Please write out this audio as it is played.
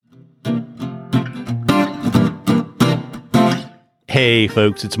Hey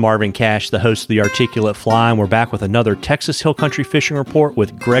folks, it's Marvin Cash, the host of The Articulate Fly, and we're back with another Texas Hill Country Fishing Report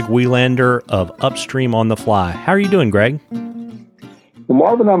with Greg Wielander of Upstream on the Fly. How are you doing, Greg? Well,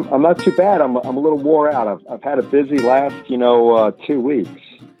 Marvin, I'm not too bad. I'm a little wore out. I've had a busy last, 2 weeks.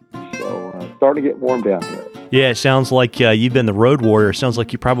 So starting to get warm down here. Yeah, it sounds like you've been the road warrior. It sounds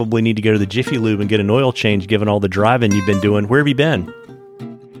like you probably need to go to the Jiffy Lube and get an oil change given all the driving you've been doing. Where have you been?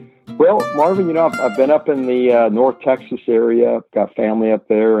 Well, Marvin, I've been up in the North Texas area. Got family up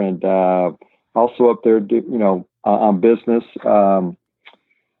there, and also up there, on business.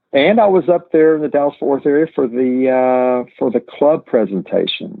 And I was up there in the Dallas-Fort Worth area for the club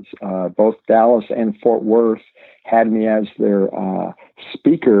presentations. Both Dallas and Fort Worth had me as their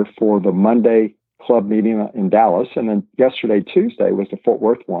speaker for the Monday club meeting in Dallas, and then yesterday, Tuesday, was the Fort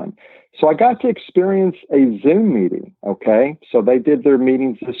Worth one. So I got to experience a Zoom meeting, okay? So they did their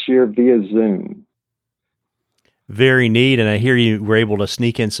meetings this year via Zoom. Very neat, and I hear you were able to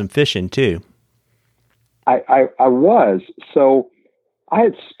sneak in some fishing, too. I was. So I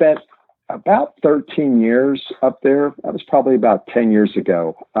had spent about 13 years up there. That was probably about 10 years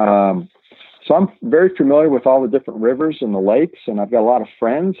ago. So I'm very familiar with all the different rivers and the lakes, and I've got a lot of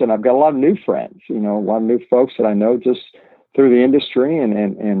friends, and I've got a lot of new friends, a lot of new folks that I know just through the industry and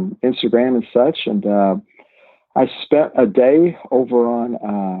Instagram and such. And I spent a day over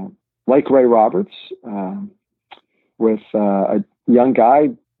on Lake Ray Roberts with a young guy,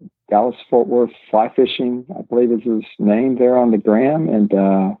 Dallas-Fort Worth Fly Fishing, I believe is his name, there on the gram, and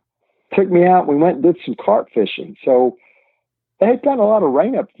took me out. We went and did some carp fishing. So they had gotten a lot of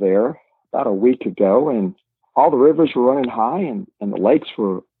rain up there about a week ago, and all the rivers were running high, and the lakes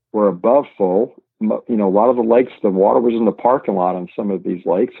were above full. A lot of the lakes, the water was in the parking lot on some of these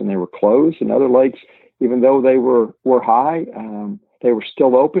lakes, and they were closed. And other lakes, even though they were high, they were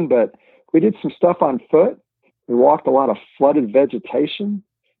still open. But we did some stuff on foot. We walked a lot of flooded vegetation.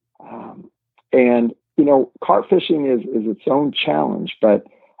 And carp fishing is its own challenge. But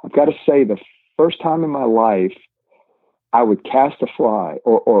I've got to say, the first time in my life I would cast a fly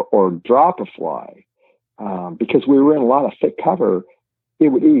or drop a fly, because we were in a lot of thick cover,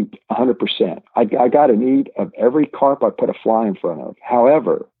 it would eat 100%. I got an eat of every carp I put a fly in front of.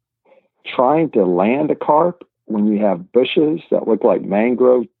 However, trying to land a carp when you have bushes that look like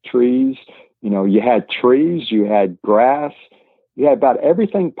mangrove trees, you had trees, you had grass, you had about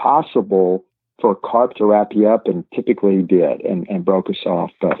everything possible for a carp to wrap you up, and typically he did and broke us off.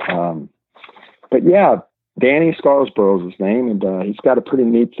 But yeah, Danny Scarsborough is his name, and he's got a pretty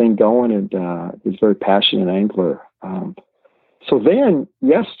neat thing going, and he's a very passionate angler. So then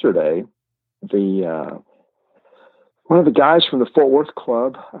yesterday, one of the guys from the Fort Worth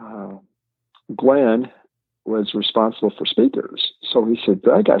Club, Glenn, was responsible for speakers. So he said,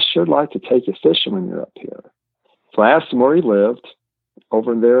 Greg, I sure like to take you fishing when you're up here. So I asked him where he lived,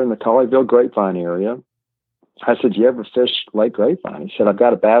 over there in the Colleyville Grapevine area. I said, you ever fish Lake Grapevine? He said, I've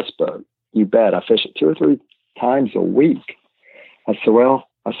got a bass boat. You bet. I fish it 2 or 3 times a week. I said, well,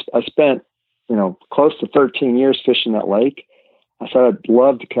 I spent, close to 13 years fishing that lake. I said, I'd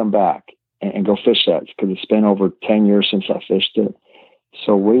love to come back and go fish that, because it's been over 10 years since I fished it.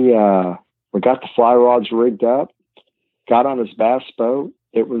 So we got the fly rods rigged up, got on his bass boat.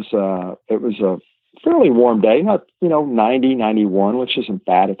 It was a fairly warm day, not, 90, 91, which isn't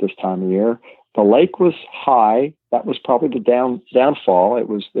bad at this time of year. The lake was high. That was probably the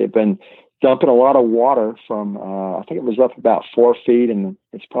downfall. They've been dumping a lot of water from, I think it was up about 4 feet, and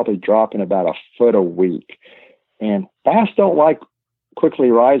it's probably dropping about a foot a week. And bass don't like quickly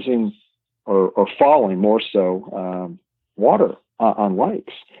rising or falling, more so, water on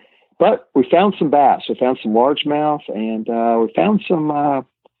lakes. But we found some bass. We found some largemouth, and we found some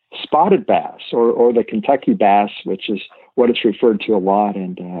spotted bass, or the Kentucky bass, which is what it's referred to a lot.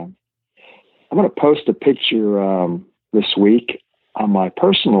 And I'm going to post a picture this week on my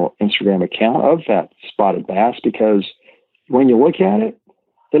personal Instagram account of that spotted bass, because when you look at it,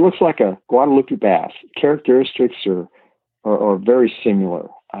 it looks like a Guadalupe bass. Characteristics are very similar,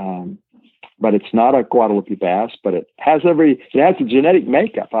 but it's not a Guadalupe bass. But it has a genetic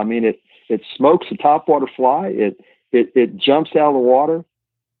makeup. I mean, it smokes a topwater fly. It jumps out of the water,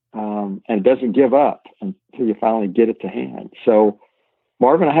 and it doesn't give up until you finally get it to hand. So,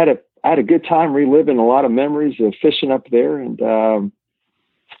 Marvin, I had a good time reliving a lot of memories of fishing up there, and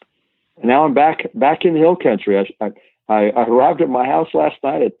now I'm back in the hill country. I arrived at my house last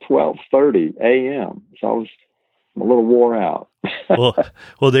night at 12:30 a.m. So I'm a little wore out.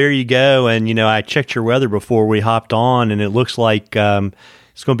 well, there you go. And I checked your weather before we hopped on, and it looks like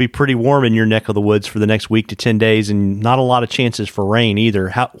it's going to be pretty warm in your neck of the woods for the next week to 10 days, and not a lot of chances for rain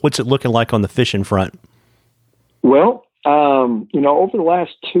either. What's it looking like on the fishing front? Well, Over the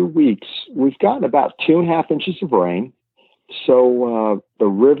last 2 weeks, we've gotten about 2.5 inches of rain. So the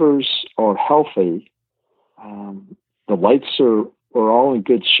rivers are healthy. The lakes are all in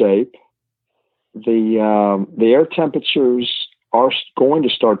good shape. The air temperatures are going to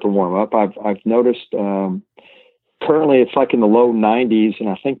start to warm up. I've noticed currently it's like in the low 90s, and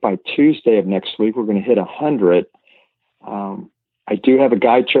I think by Tuesday of next week we're going to hit 100. I do have a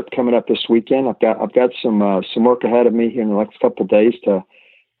guide trip coming up this weekend. I've got some work ahead of me here in the next couple of days to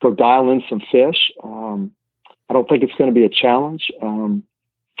go dial in some fish. I don't think it's going to be a challenge. And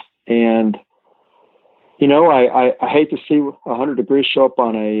I hate to see 100 degrees show up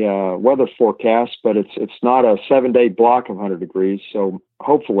on a weather forecast, but it's not a 7-day block of 100 degrees. So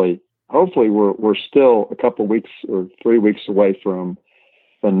hopefully we're still a couple of weeks or 3 weeks away from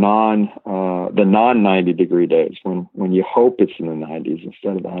the non 90 degree days when you hope it's in the 90s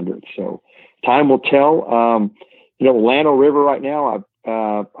instead of the 100s. So time will tell. The Llano River right now,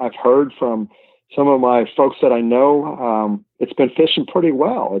 I've heard from some of my folks that I know, it's been fishing pretty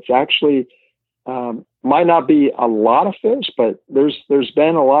well. It's actually might not be a lot of fish, but there's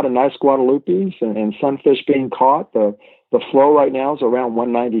been a lot of nice Guadalupes and sunfish being caught. The flow right now is around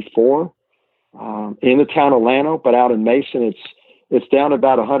 194 in the town of Llano, but out in Mason it's down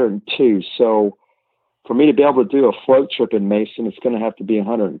about 102. So for me to be able to do a float trip in Mason, it's going to have to be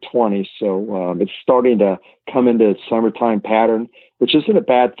 120. So it's starting to come into its summertime pattern, which isn't a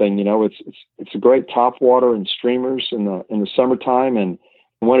bad thing. It's a great topwater and streamers in the summertime, and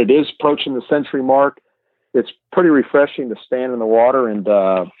when it is approaching the century mark, it's pretty refreshing to stand in the water and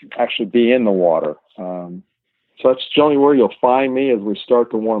actually be in the water. So that's generally where you'll find me as we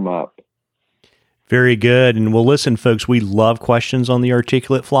start to warm up. Very good. And well, listen, folks, we love questions on the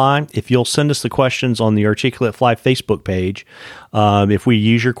Articulate Fly. If you'll send us the questions on the Articulate Fly Facebook page, if we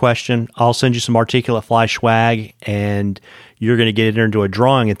use your question, I'll send you some Articulate Fly swag, and you're going to get entered into a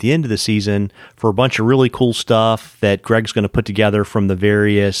drawing at the end of the season for a bunch of really cool stuff that Greg's going to put together from the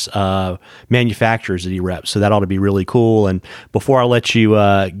various manufacturers that he reps. So that ought to be really cool. And before I let you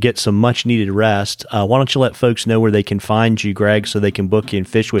get some much needed rest, why don't you let folks know where they can find you, Greg, so they can book you and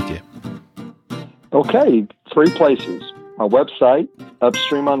fish with you? Okay, 3 places. My website,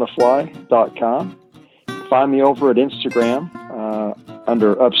 upstreamonthefly.com. Find me over at Instagram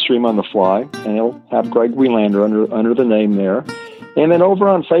under Upstream on the Fly, and it'll have Greg Wielander under the name there. And then over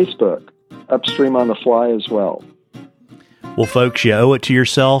on Facebook, Upstream on the Fly as well. Well, folks, you owe it to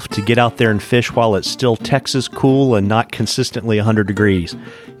yourself to get out there and fish while it's still Texas cool and not consistently 100 degrees.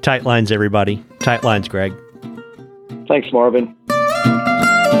 Tight lines, everybody. Tight lines, Greg. Thanks, Marvin.